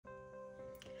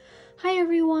Hi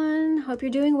everyone, hope you're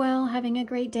doing well, having a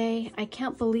great day. I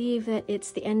can't believe that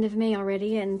it's the end of May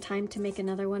already and time to make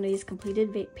another one of these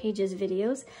completed pages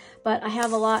videos, but I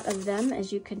have a lot of them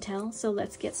as you can tell, so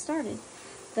let's get started.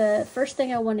 The first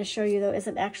thing I want to show you though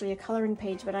isn't actually a coloring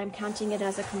page, but I'm counting it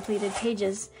as a completed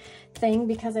pages thing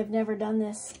because I've never done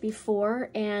this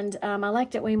before, and I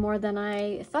liked it way more than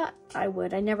I thought I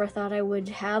would. I never thought I would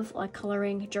have a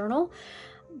coloring journal,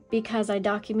 because I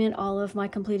document all of my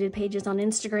completed pages on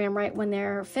Instagram right when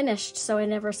they're finished, so I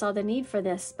never saw the need for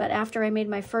this. But after I made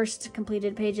my first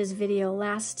completed pages video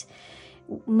last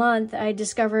month, I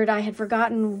discovered I had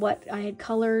forgotten what I had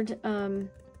colored,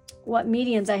 what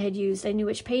mediums I had used. I knew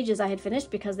which pages I had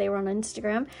finished because they were on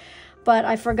Instagram, but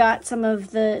I forgot some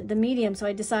of the medium, so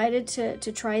I decided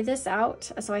to try this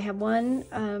out. So I have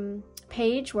one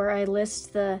page where I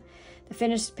list the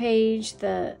finished page,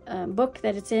 the book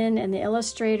that it's in, and the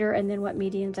illustrator, and then what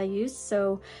mediums I used.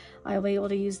 So I'll be able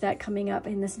to use that coming up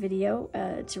in this video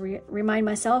to remind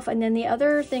myself. And then the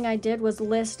other thing I did was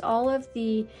list all of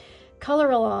the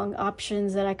color along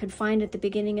options that I could find at the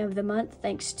beginning of the month,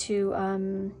 thanks to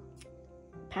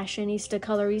Passionista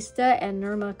Colorista and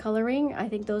Nirma Coloring. I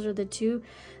think those are the two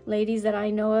ladies that I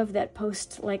know of that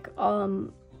post like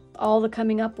all the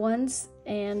coming up ones.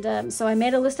 And so I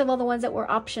made a list of all the ones that were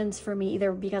options for me,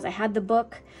 either because I had the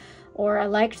book, or I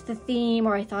liked the theme,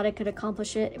 or I thought I could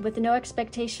accomplish it with no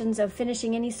expectations of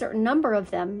finishing any certain number of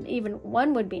them. Even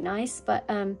one would be nice, but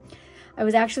I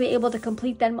was actually able to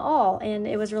complete them all, and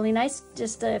it was really nice,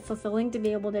 just fulfilling to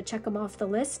be able to check them off the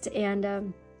list.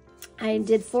 And I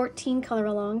did 14 color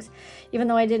alongs, even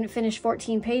though I didn't finish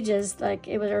 14 pages. Like,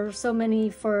 it was so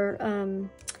many for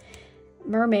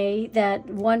Mermaid that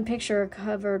one picture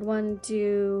covered 1,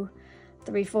 2,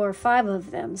 3, 4, 5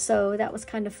 of them. So that was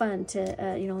kind of fun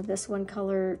to, you know, this one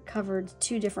color covered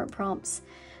 2 different prompts.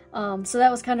 So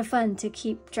that was kind of fun to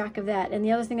keep track of that. And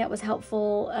the other thing that was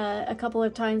helpful, a couple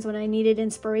of times when I needed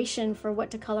inspiration for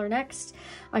what to color next,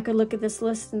 I could look at this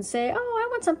list and say, oh, I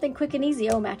want something quick and easy.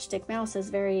 Oh, Matchstick Mouse is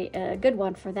very good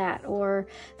one for that. Or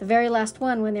the very last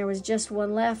one, when there was just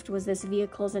one left, was this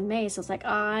Vehicles in May. So it's like,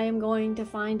 I'm going to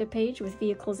find a page with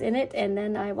vehicles in it, and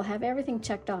then I will have everything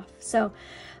checked off. So,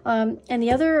 and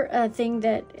the other thing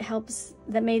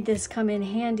that made this come in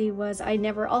handy was I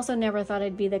also never thought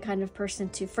I'd be the kind of person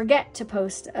to forget to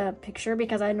post a picture,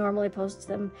 because I normally post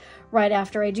them right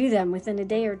after I do them, within a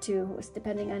day or two,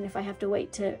 depending on if I have to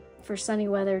wait for sunny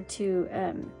weather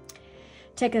to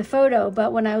take a photo.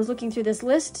 But when I was looking through this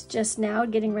list just now,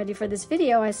 getting ready for this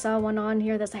video, I saw one on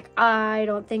here that's like, I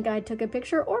don't think I took a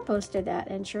picture or posted that.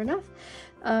 And sure enough,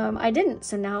 I didn't.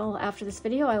 So now after this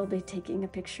video, I will be taking a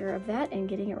picture of that and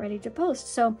getting it ready to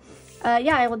post. So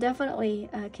yeah, I will definitely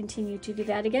continue to do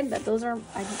that again, but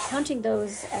I'm counting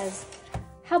those as,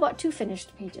 how about 2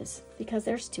 finished pages, because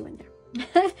there's 2 in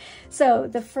there. So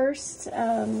the first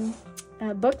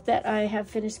book that I have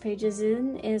finished pages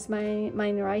in is my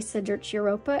Risa Dirt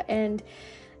Europa, and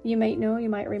you might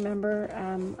remember,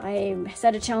 I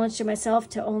set a challenge to myself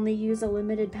to only use a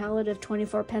limited palette of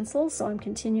 24 pencils, so I'm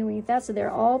continuing with that. So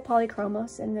they're all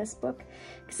polychromos in this book,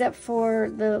 except for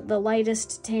the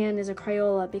lightest tan is a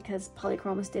Crayola, because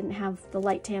polychromos didn't have the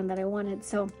light tan that I wanted.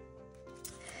 So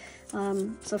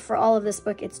so for all of this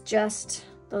book, it's just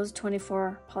those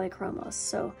 24 polychromos.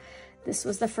 So this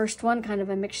was the first one, kind of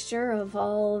a mixture of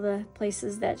all the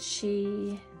places that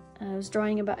she was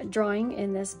drawing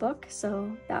in this book,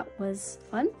 so that was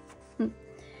fun. And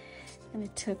I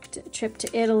took a trip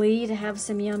to Italy to have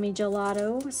some yummy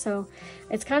gelato. So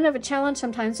it's kind of a challenge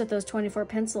sometimes with those 24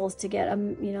 pencils to get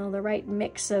you know, the right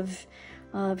mix of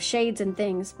shades and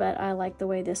things, but I like the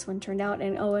way this one turned out.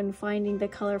 And finding the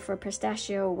color for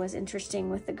pistachio was interesting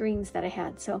with the greens that I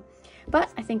had. So,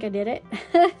 but I think I did it.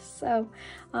 So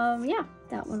yeah,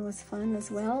 that one was fun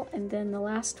as well. And then the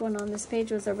last one on this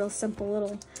page was a real simple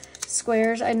little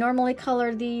squares. I normally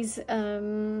color these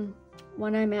when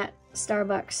I'm at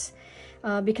Starbucks,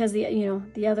 because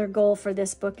the other goal for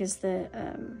this book is the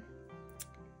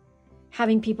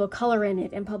having people color in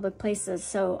it in public places.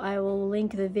 So I will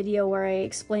link the video where I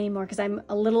explain more, because I'm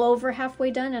a little over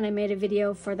halfway done, and I made a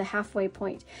video for the halfway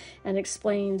point and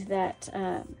explained that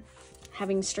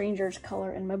having strangers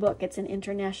color in my book, it's an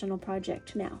international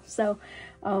project now. So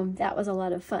that was a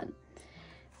lot of fun.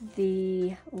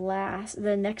 The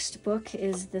next book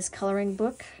is this coloring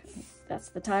book. That's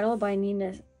the title, by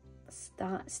Nina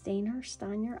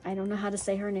Stajner. I don't know how to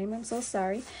say her name. I'm so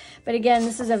sorry. But again,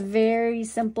 this is a very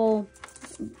simple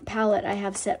palette I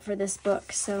have set for this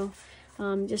book. So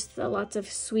just lots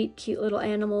of sweet, cute little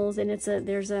animals, and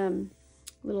there's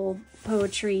little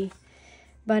poetry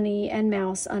bunny and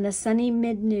mouse on a sunny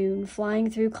mid-noon, flying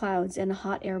through clouds in a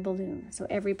hot air balloon. So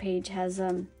every page has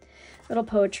little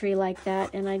poetry like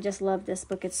that, and I just love this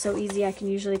book. It's so easy. I can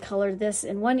usually color this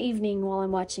in one evening while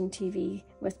I'm watching TV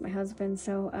with my husband,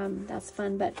 so that's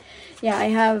fun. But yeah, I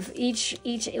have each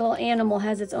little animal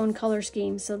has its own color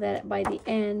scheme, so that by the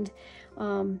end,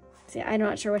 see, I'm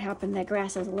not sure what happened. That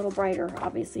grass is a little brighter,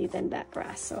 obviously, than that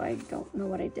grass, so I don't know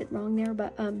what I did wrong there.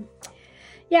 But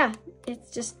yeah,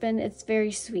 it's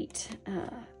very sweet.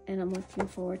 And I'm looking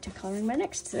forward to coloring my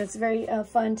next. So it's very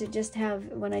fun to just have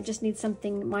when I just need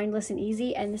something mindless and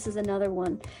easy. And this is another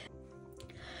one.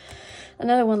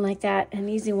 Another one like that, an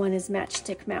easy one, is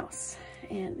Matchstick Mouse.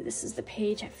 And this is the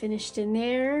page I finished in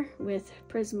there with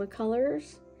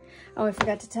Prismacolors. Oh, I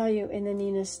forgot to tell you, in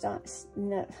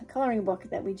the coloring book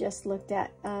that we just looked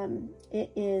at,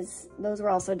 those were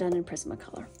also done in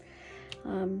Prismacolor.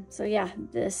 So yeah,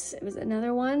 it was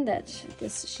another one that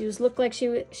she looked like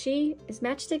she is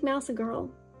Matchstick Mouse a girl?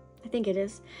 I think it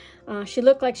is. She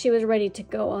looked like she was ready to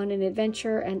go on an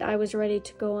adventure, and I was ready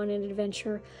to go on an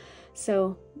adventure.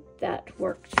 So that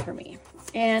worked for me.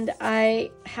 And I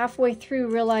halfway through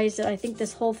realized that I think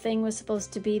this whole thing was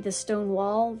supposed to be the stone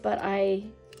wall, but I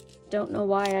don't know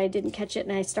why I didn't catch it,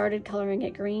 and I started coloring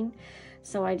it green.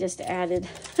 So I just added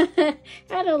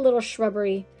a little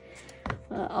shrubbery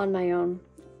on my own.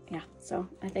 Yeah, so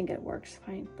I think it works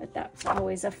fine, but that's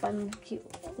always a fun, cute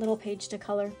little page to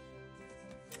color.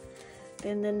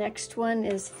 Then the next one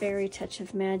is Fairy Touch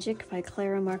of Magic by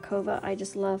Klara Markova. I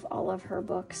just love all of her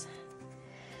books.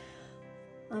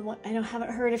 I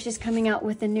haven't heard if she's coming out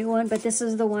with a new one, but this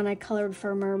is the one I colored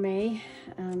for Mermaid,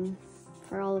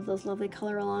 for all of those lovely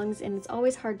color alongs, and it's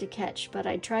always hard to catch, but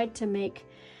I tried to make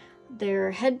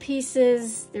their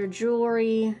headpieces, their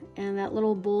jewelry, and that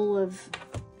little bowl of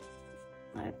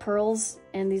pearls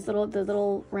and the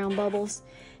little round bubbles.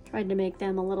 Tried to make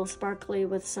them a little sparkly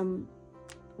with some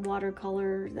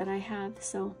watercolor that I have,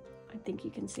 so I think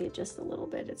you can see it just a little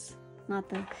bit. It's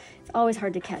always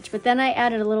hard to catch, but then I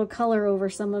added a little color over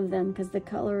some of them because the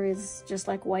color is just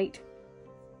like white.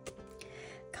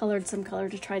 Colored some color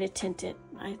to try to tint it.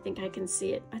 I think I can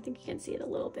see it. I think you can see it a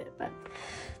little bit, but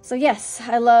so yes,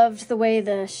 I loved the way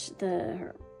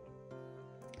the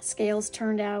scales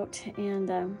turned out,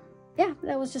 and yeah,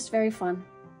 that was just very fun.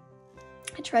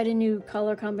 I tried a new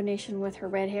color combination with her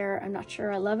red hair. I'm not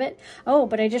sure I love it. Oh,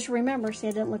 but I just remember, see,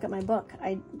 I didn't look at my book.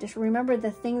 I just remember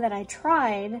the thing that I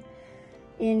tried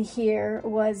in here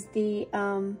was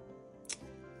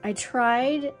I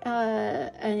tried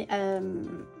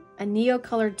a Neo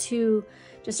Color 2,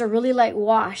 just a really light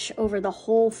wash over the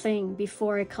whole thing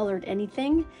before I colored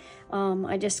anything.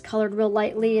 I just colored real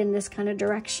lightly in this kind of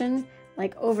direction,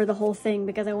 like over the whole thing,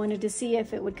 because I wanted to see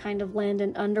if it would kind of lend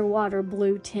an underwater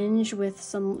blue tinge with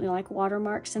some, you know, like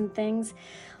watermarks and things.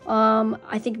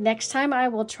 I think next time I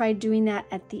will try doing that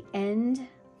at the end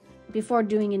before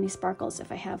doing any sparkles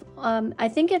if I have. I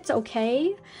think it's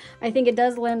okay. I think it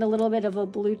does lend a little bit of a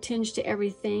blue tinge to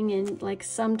everything, and like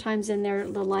sometimes in there,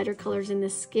 the lighter colors in the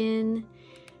skin.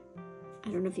 I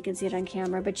don't know if you can see it on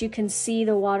camera, but you can see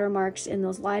the watermarks in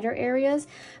those lighter areas,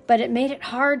 but it made it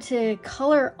hard to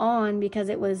color on because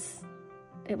it was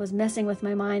messing with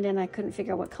my mind and I couldn't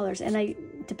figure out what colors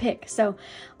to pick. So,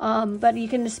 but you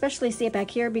can especially see it back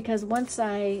here because once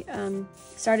I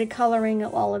started coloring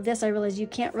all of this, I realized you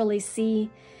can't really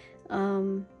see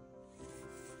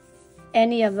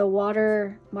any of the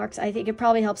water marks. I think it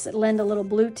probably helps it lend a little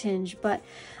blue tinge, but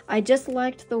I just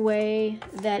liked the way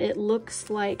that it looks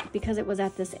like, because it was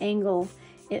at this angle,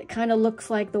 it kind of looks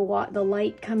like the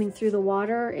light coming through the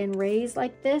water in rays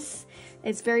like this.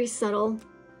 It's very subtle.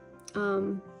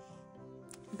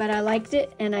 But I liked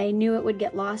it, and I knew it would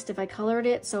get lost if I colored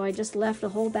it, so I just left the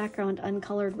whole background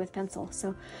uncolored with pencil.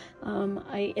 So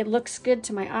it looks good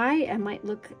to my eye. I might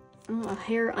look a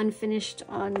hair unfinished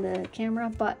on the camera,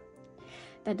 but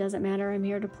that doesn't matter. I'm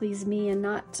here to please me and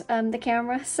not the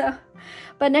camera. So,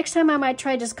 but next time I might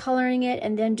try just coloring it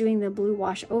and then doing the blue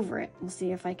wash over it. We'll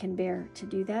see if I can bear to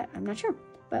do that. I'm not sure,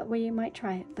 but we might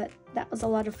try it. But that was a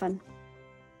lot of fun.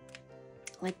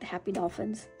 Like the happy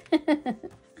dolphins.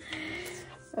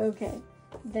 Okay,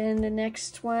 then the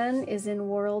next one is in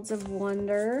Worlds of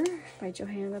Wonder by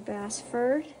Johanna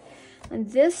Basford.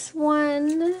 And this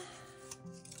one,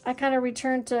 I kind of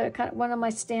returned to one of my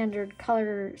standard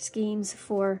color schemes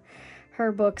for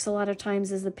her books a lot of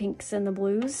times is the pinks and the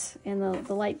blues and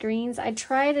the light greens. I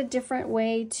tried a different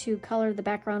way to color the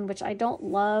background, which I don't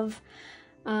love.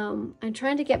 I'm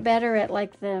trying to get better at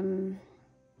like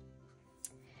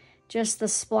just the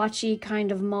splotchy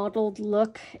kind of mottled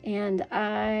look, and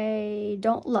I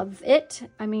don't love it.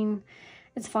 I mean,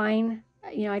 it's fine.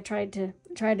 you know, I tried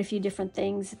a few different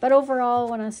things, but overall,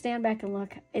 when I stand back and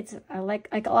look, I like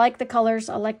the colors,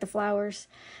 I like the flowers,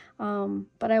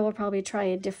 but I will probably try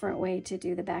a different way to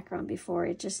do the background before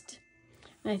it just.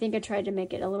 I think I tried to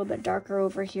make it a little bit darker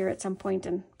over here at some point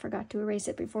and forgot to erase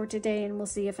it before today, and we'll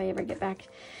see if I ever get back,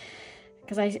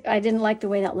 because I didn't like the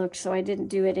way that looked, so I didn't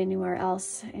do it anywhere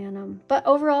else. And but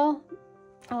overall,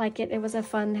 I like it. It was a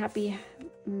fun, happy,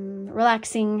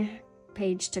 relaxing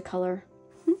page to color.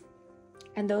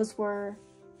 And those were,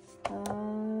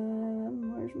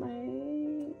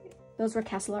 those were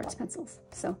Castle Arts pencils.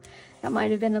 So that might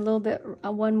have been a little bit,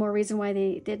 one more reason why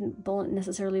they didn't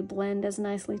necessarily blend as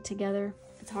nicely together.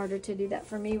 It's harder to do that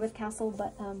for me with Castle,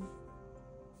 but,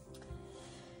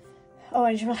 oh,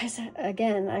 I just realized,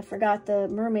 again, I forgot the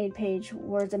mermaid page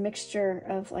was a mixture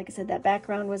of, like I said, that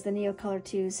background was the Neocolor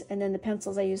 2s, and then the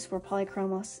pencils I used were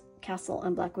Polychromos, Castle,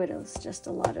 and Black Widows. Just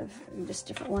a lot of, just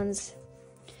different ones,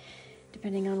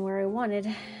 depending on where I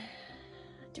wanted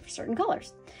different certain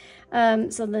colors.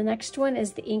 So the next one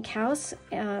is The Ink House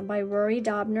by Rory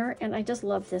Dobner, and I just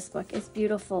love this book. It's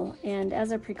beautiful, and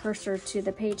as a precursor to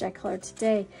the page I colored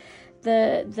today,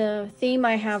 the theme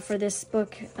I have for this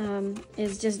book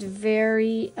is just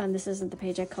very, this isn't the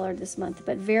page I colored this month,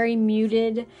 but very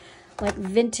muted, like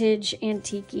vintage,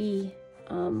 antique-y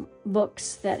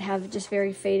books that have just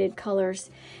very faded colors.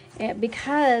 And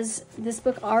because this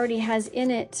book already has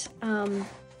in it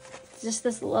just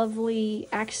this lovely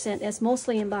accent. It's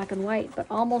mostly in black and white, but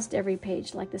almost every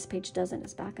page, like this page doesn't,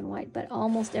 it's black and white, but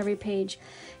almost every page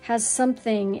has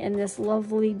something in this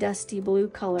lovely dusty blue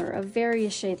color of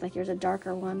various shades. Like here's a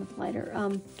darker one with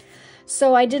lighter.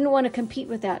 So I didn't want to compete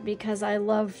with that because I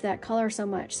love that color so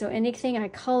much. So anything I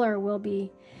color will be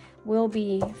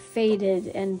faded,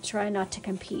 and try not to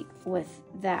compete with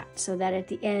that, so that at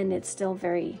the end it's still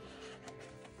very,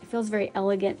 it feels very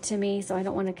elegant to me, so I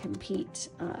don't want to compete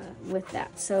with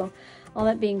that. So all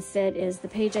that being said, is the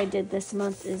page I did this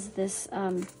month is this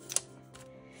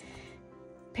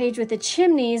page with the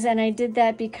chimneys, and I did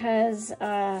that because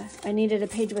I needed a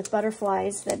page with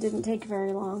butterflies. That didn't take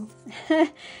very long.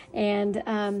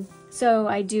 And so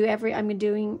I do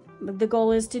the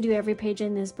goal is to do every page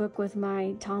in this book with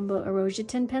my Tombow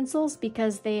Erosion pencils,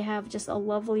 because they have just a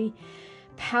lovely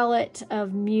palette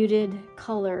of muted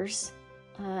colors.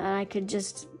 I could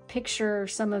just picture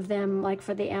some of them, like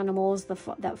for the animals,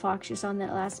 that fox you saw on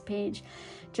that last page.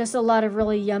 Just a lot of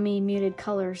really yummy muted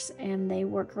colors, and they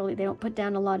work really, they don't put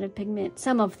down a lot of pigment.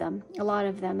 Some of them, a lot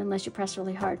of them, unless you press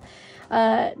really hard.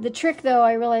 The trick, though,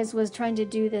 I realized, was trying to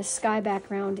do this sky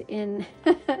background in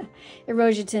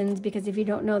Erosions, because if you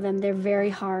don't know them, they're very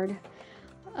hard.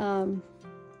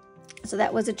 So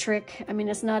that was a trick. I mean,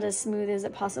 it's not as smooth as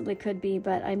it possibly could be,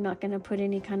 but I'm not going to put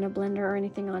any kind of blender or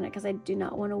anything on it because I do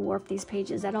not want to warp these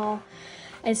pages at all.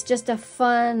 It's just a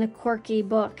fun, quirky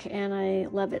book, and I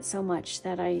love it so much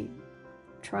that I'm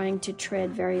trying to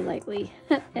tread very lightly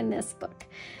in this book.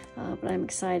 But I'm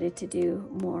excited to do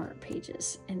more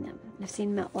pages in them. I've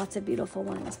seen lots of beautiful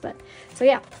ones, but so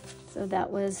yeah. So that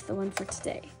was the one for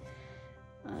today,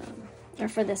 or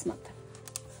for this month.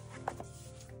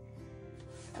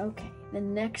 Okay, the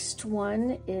next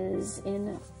one is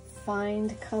in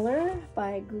Find Color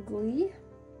by Gugeli.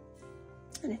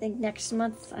 And I think next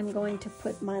month I'm going to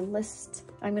put my list,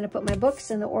 I'm going to put my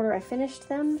books in the order I finished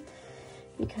them,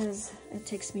 because it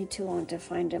takes me too long to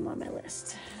find them on my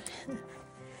list.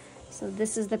 So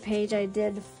this is the page I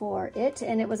did for it,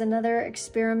 and it was another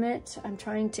experiment. I'm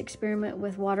trying to experiment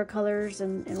with watercolors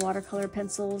and watercolor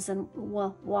pencils and,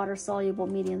 well, water-soluble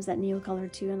mediums, that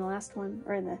Neocolor 2 in the last one,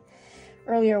 or in the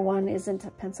earlier one isn't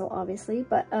a pencil, obviously,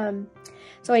 but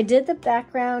so I did the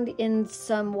background in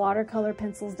some watercolor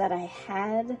pencils that I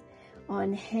had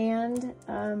on hand.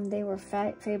 They were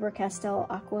Faber-Castell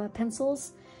Aqua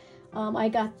pencils. I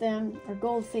got them, or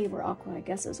Gold Faber Aqua, I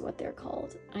guess is what they're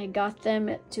called. I got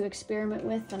them to experiment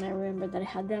with, and I remembered that I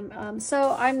had them.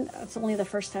 So it's only the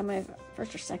first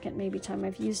or second maybe time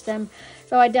I've used them.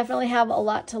 So I definitely have a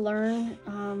lot to learn,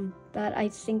 but I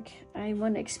think I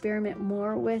want to experiment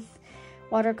more with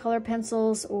watercolor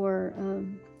pencils or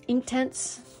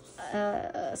Inktense.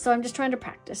 So I'm just trying to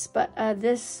practice, but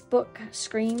this book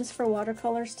screams for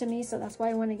watercolors to me, so that's why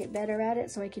I want to get better at it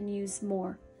so I can use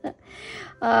more.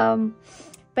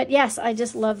 But yes, I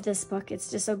just love this book. It's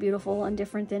just so beautiful and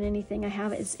different than anything I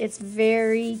have. It's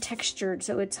very textured,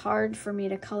 so it's hard for me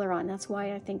to color on. That's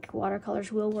why I think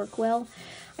watercolors will work well.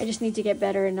 I just need to get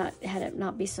better and have it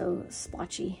not be so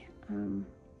splotchy.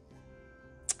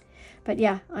 But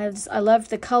yeah, I loved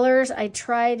the colors. I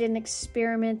tried an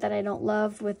experiment that I don't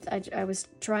love with, I was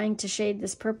trying to shade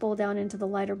this purple down into the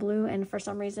lighter blue, and for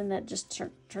some reason that just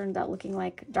turned out looking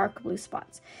like dark blue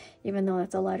spots, even though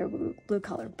it's a lighter blue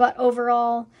color. But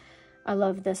overall, I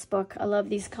love this book. I love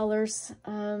these colors.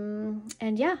 And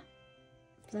yeah,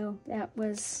 so that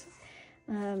was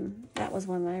one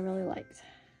that I really liked.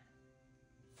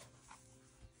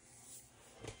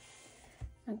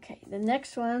 Okay, the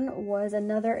next one was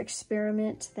another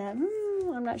experiment that,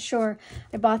 I'm not sure.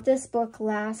 I bought this book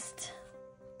last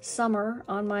summer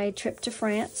on my trip to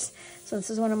France. So this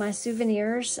is one of my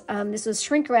souvenirs. This was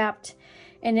shrink wrapped,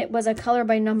 and it was a color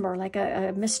by number, like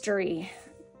a mystery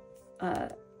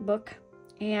book.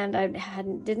 And I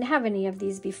didn't have any of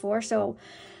these before, so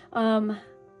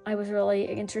I was really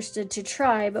interested to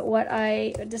try. But what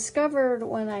I discovered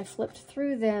when I flipped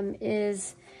through them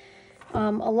is a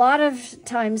lot of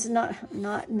times,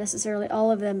 not necessarily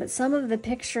all of them, but some of the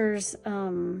pictures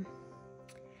were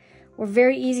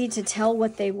very easy to tell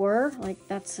what they were. Like,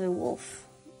 that's a wolf.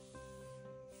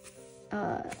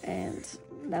 And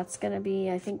that's going to be,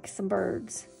 I think, some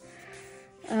birds.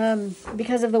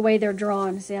 Because of the way they're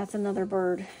drawn. See, that's another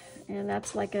bird. And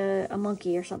that's like a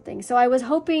monkey or something. So I was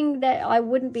hoping that I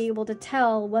wouldn't be able to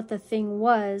tell what the thing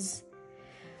was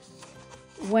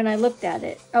when I looked at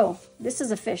it. Oh, this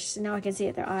is a fish. So now I can see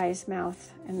it, their eyes,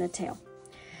 mouth, and the tail.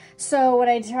 So what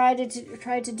I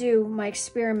tried to do, my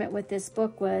experiment with this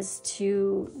book, was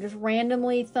to just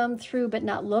randomly thumb through but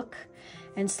not look,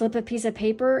 and slip a piece of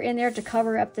paper in there to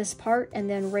cover up this part, and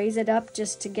then raise it up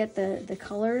just to get the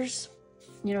colors,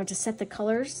 you know, to set the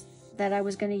colors that I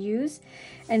was going to use.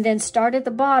 And then start at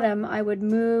the bottom. I would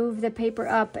move the paper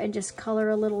up and just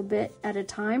color a little bit at a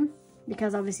time,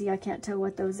 because obviously I can't tell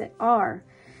what those are,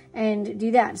 and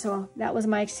do that. So that was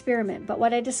my experiment. But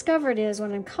what I discovered is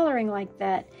when I'm coloring like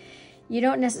that, you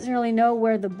don't necessarily know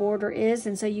where the border is,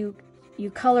 and so you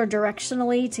color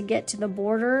directionally to get to the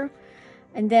border,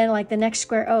 and then like the next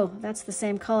square, oh, that's the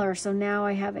same color, so now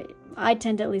I have it. I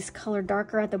tend to at least color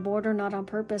darker at the border, not on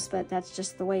purpose, but that's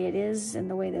just the way it is and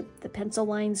the way that the pencil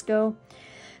lines go.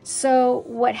 So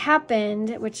what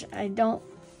happened, which I don't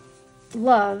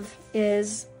love,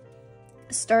 is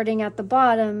starting at the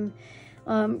bottom,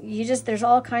 there's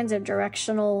all kinds of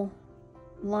directional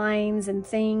lines and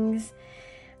things,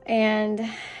 and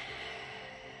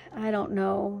I don't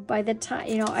know, by the time,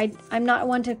 you know, I'm not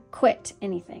one to quit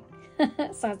anything.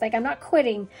 So I was like, I'm not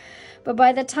quitting. But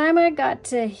by the time I got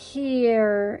to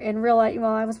here and realized,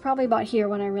 well, I was probably about here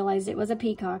when I realized it was a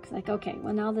peacock. Like, okay,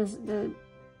 well, now the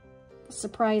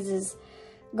surprise is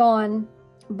gone.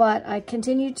 But I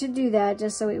continued to do that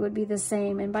just so it would be the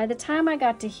same. And by the time I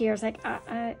got to here, it's like,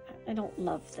 I don't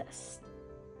love this.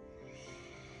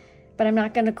 But I'm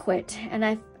not going to quit.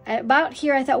 And about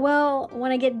here, I thought, well,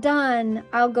 when I get done,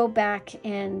 I'll go back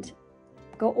and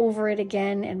go over it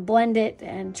again and blend it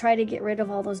and try to get rid of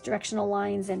all those directional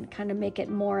lines and kind of make it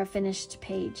more a finished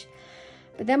page.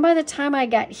 But then by the time I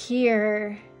got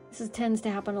here, tends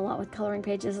to happen a lot with coloring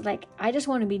pages, like I just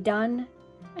want to be done,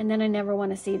 and then I never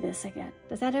want to see this again.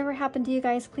 Does that ever happen to you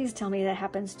guys? Please tell me that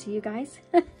happens to you guys.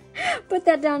 Put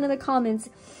that down in the comments.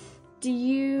 Do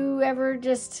you ever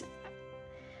just,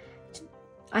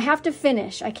 I have to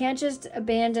finish. I can't just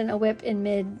abandon a whip in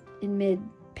mid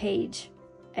page.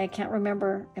 I can't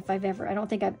remember if I don't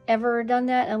think I've ever done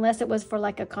that, unless it was for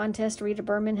like a contest. Rita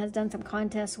Berman has done some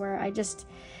contests where I just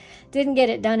didn't get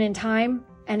it done in time,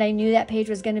 and I knew that page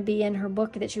was going to be in her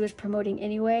book that she was promoting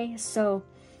anyway. So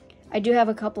I do have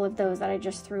a couple of those that I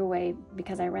just threw away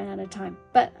because I ran out of time.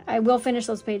 But I will finish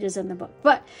those pages in the book.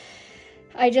 But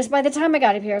by the time I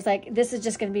got up here, I was like, this is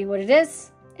just going to be what it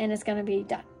is, and it's going to be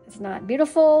done. It's not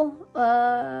beautiful,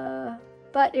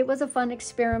 but it was a fun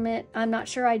experiment. I'm not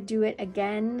sure I'd do it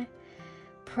again.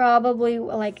 Probably,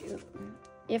 like,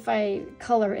 if I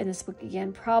color in this book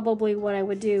again, probably what I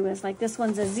would do is, like, this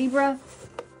one's a zebra.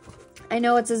 I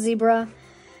know it's a zebra.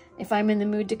 If I'm in the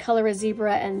mood to color a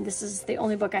zebra, and this is the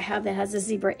only book I have that has a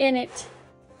zebra in it,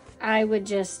 I would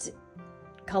just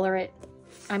color it.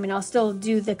 I mean, I'll still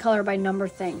do the color by number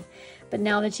thing. But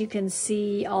now that you can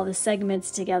see all the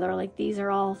segments together, like these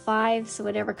are all 5, so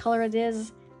whatever color it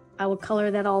is, I will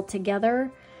color that all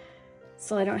together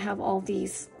so I don't have all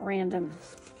these random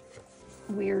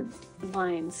weird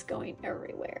lines going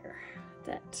everywhere.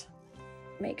 That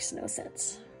makes no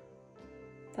sense.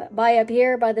 But by up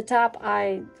here, by the top,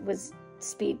 I was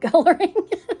speed coloring.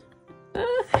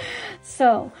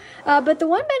 So, but the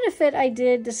one benefit I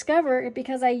did discover,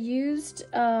 because I used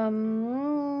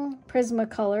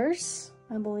Prismacolors,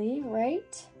 I believe,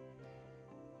 right?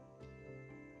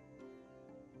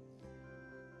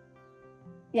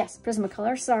 Yes,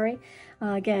 Prismacolor, sorry.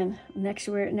 Again, next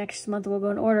month we'll go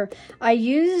in order. I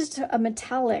used a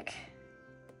metallic,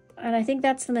 and I think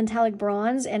that's the metallic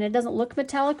bronze, and it doesn't look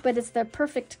metallic, but it's the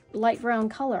perfect light brown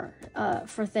color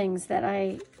for things that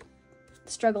I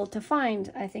struggled to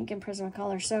find, I think, in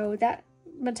Prismacolor. So that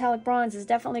metallic bronze is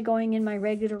definitely going in my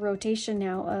regular rotation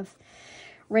now of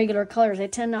regular colors. I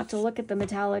tend not to look at the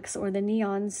metallics or the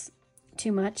neons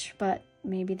too much, but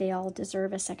maybe they all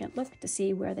deserve a second look to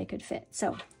see where they could fit.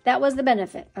 So that was the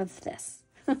benefit of this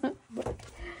book.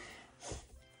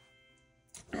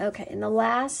 Okay, and the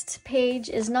last page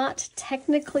is not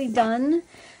technically done,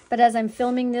 but as I'm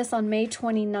filming this on May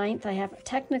 29th, I have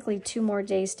technically 2 more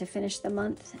days to finish the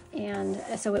month, and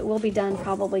so it will be done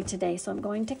probably today, so I'm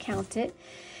going to count it.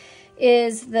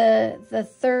 Is the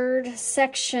third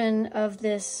section of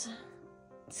this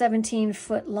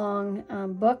 17-foot long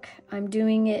book. I'm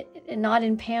doing it not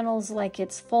in panels like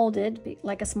it's folded,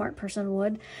 like a smart person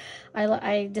would.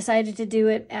 I decided to do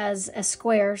it as a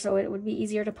square so it would be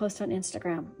easier to post on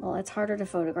Instagram. Well, it's harder to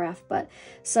photograph, but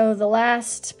so the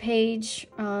last page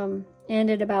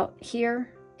ended about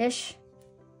here-ish.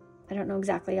 I don't know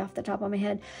exactly off the top of my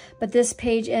head, but this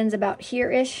page ends about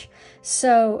here-ish.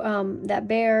 So that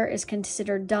bear is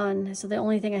considered done. So the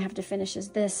only thing I have to finish is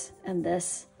this and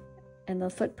the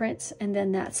footprints, and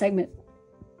then that segment.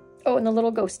 Oh, and the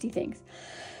little ghosty things.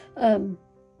 Then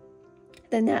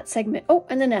that segment. Oh,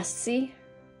 and the nest, see?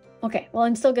 Okay, well,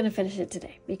 I'm still going to finish it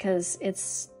today because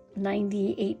it's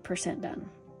 98% done,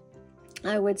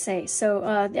 I would say.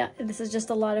 So, yeah, this is just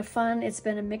a lot of fun. It's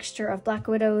been a mixture of Black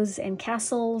Widows and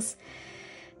castles,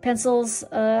 pencils,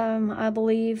 I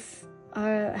believe.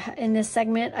 In this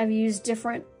segment, I've used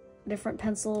different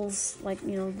pencils. Like,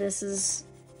 you know, this is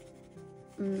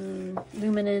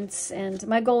Luminance, and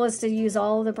my goal is to use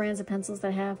all the brands of pencils that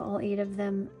I have, all 8 of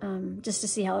them, just to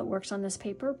see how it works on this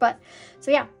paper. But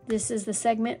so yeah, this is the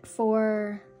segment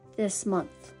for this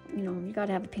month. You know, you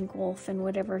gotta have a pink wolf and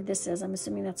whatever this is. I'm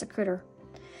assuming that's a critter.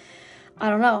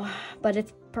 I don't know, but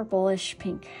it's purplish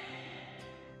pink.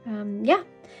 Yeah,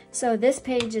 so this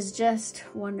page is just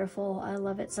wonderful. I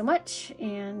love it so much,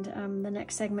 and the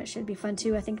next segment should be fun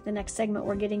too. I think the next segment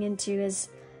we're getting into is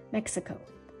Mexico.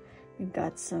 We've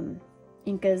got some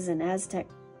Incas and Aztec,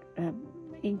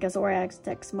 Incas or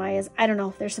Aztecs, Mayas. I don't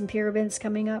know. There's some pyramids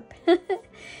coming up.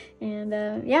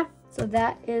 And yeah, so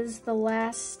that is the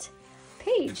last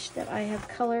page that I have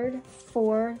colored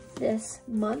for this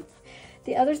month.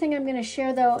 The other thing I'm going to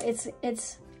share, though, it's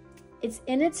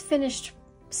in its finished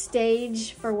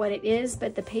stage for what it is,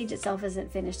 but the page itself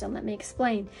isn't finished, and let me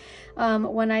explain.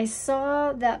 When I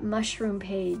saw that mushroom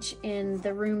page in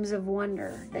the Rooms of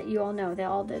Wonder that you all know,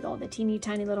 all the teeny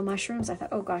tiny little mushrooms, I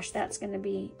thought, oh gosh, that's going to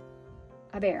be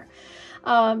a bear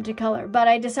to color. But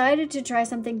I decided to try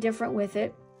something different with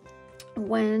it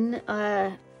when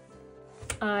I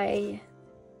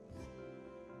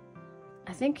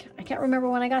can't remember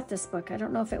when I got this book. I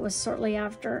don't know if it was shortly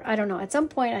after. I don't know. At some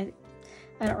point,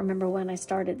 I don't remember when I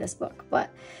started this book,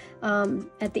 but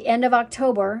at the end of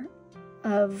October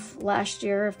of last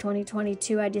year, of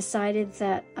 2022, I decided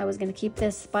that I was going to keep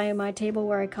this by my table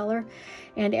where I color.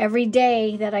 And every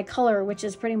day that I color, which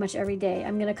is pretty much every day,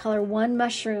 I'm going to color one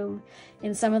mushroom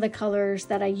in some of the colors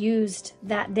that I used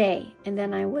that day. And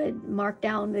then I would mark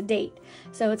down the date.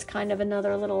 So it's kind of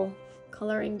another little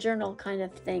coloring journal kind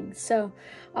of thing. So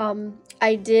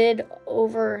I did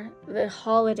over the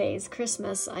holidays,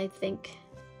 Christmas, I think,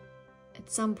 at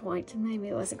some point, maybe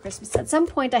it wasn't Christmas, at some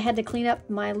point I had to clean up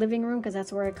my living room because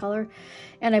that's where I color,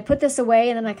 and I put this away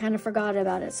and then I kind of forgot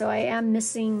about it. So I am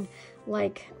missing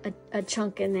like a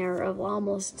chunk in there of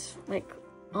almost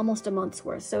a month's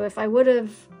worth. So if I would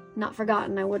have not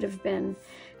forgotten, I would have been,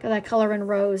 because I color in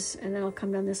rows and then I'll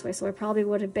come down this way, so I probably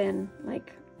would have been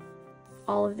like,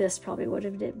 all of this probably would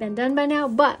have been done by now.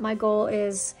 But my goal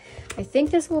is, I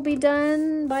think this will be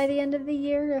done by the end of the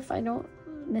year if I don't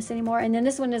miss any more. And then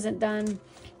this one isn't done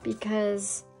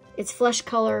because it's flesh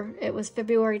color. It was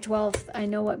February 12th. I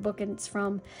know what book it's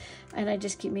from, and I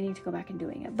just keep meaning to go back and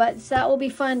doing it. But that will be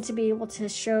fun to be able to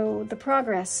show the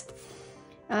progress.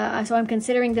 So I'm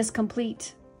considering this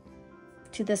complete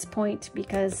to this point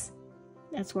because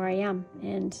that's where I am.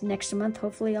 And next month,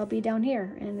 hopefully I'll be down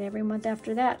here. And every month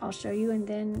after that, I'll show you. And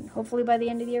then hopefully by the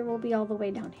end of the year, we'll be all the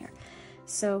way down here.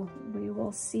 So we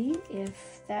will see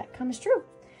if that comes true.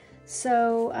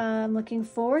 So I'm looking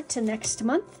forward to next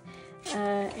month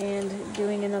and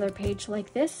doing another page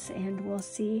like this. And we'll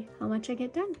see how much I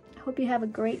get done. I hope you have a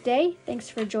great day. Thanks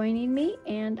for joining me.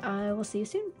 And I will see you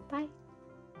soon. Bye.